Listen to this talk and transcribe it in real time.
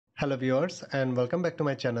Hello viewers and welcome back to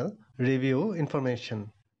my channel Review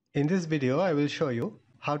Information. In this video I will show you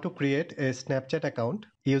how to create a Snapchat account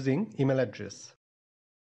using email address.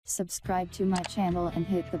 Subscribe to my channel and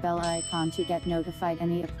hit the bell icon to get notified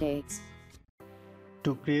any updates.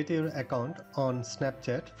 To create your account on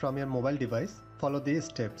Snapchat from your mobile device, follow these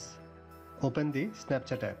steps. Open the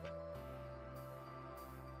Snapchat app.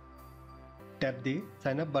 Tap the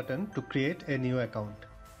sign up button to create a new account.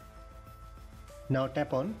 Now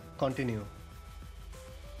tap on Continue.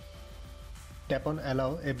 Tap on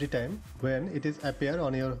Allow every time when it is appear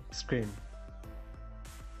on your screen.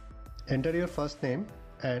 Enter your first name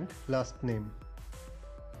and last name.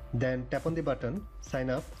 Then tap on the button Sign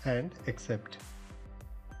Up and Accept.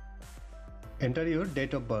 Enter your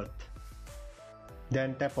date of birth.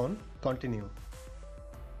 Then tap on Continue.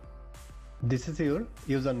 This is your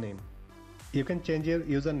username. You can change your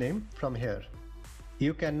username from here.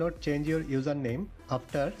 You cannot change your username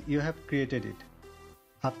after you have created it.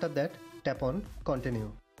 After that, tap on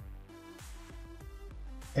Continue.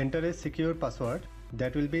 Enter a secure password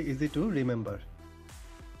that will be easy to remember.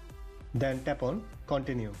 Then tap on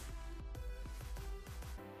Continue.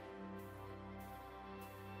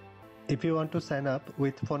 If you want to sign up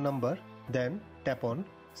with phone number, then tap on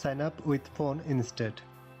Sign up with phone instead.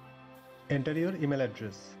 Enter your email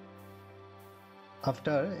address.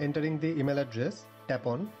 After entering the email address, tap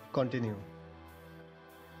on Continue.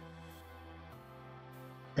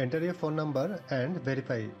 Enter your phone number and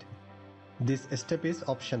verify it. This step is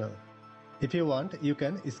optional. If you want, you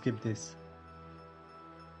can skip this.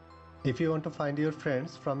 If you want to find your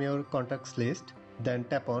friends from your contacts list, then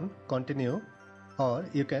tap on Continue, or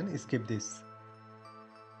you can skip this.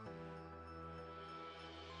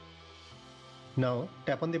 Now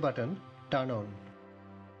tap on the button Turn on.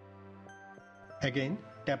 Again,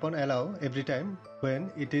 tap on Allow every time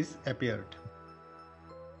when it is appeared.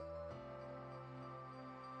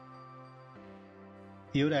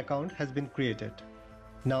 Your account has been created.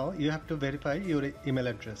 Now you have to verify your email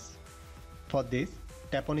address. For this,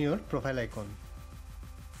 tap on your profile icon.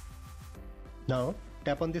 Now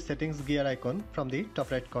tap on the settings gear icon from the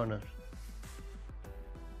top right corner.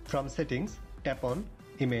 From settings, tap on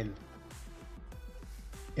Email.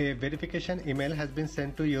 A verification email has been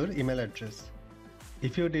sent to your email address.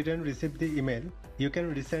 If you didn't receive the email, you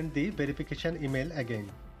can resend the verification email again.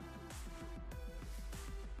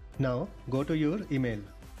 Now go to your email.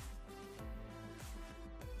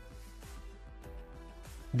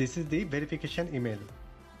 This is the verification email.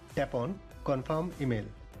 Tap on Confirm Email.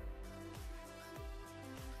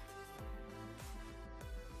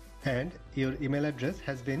 And your email address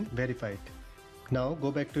has been verified. Now go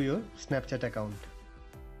back to your Snapchat account.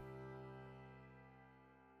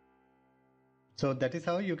 So that is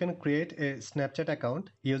how you can create a Snapchat account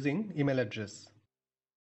using email address.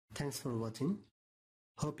 Thanks for watching.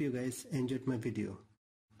 Hope you guys enjoyed my video.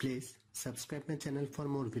 Please subscribe my channel for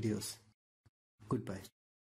more videos. Goodbye.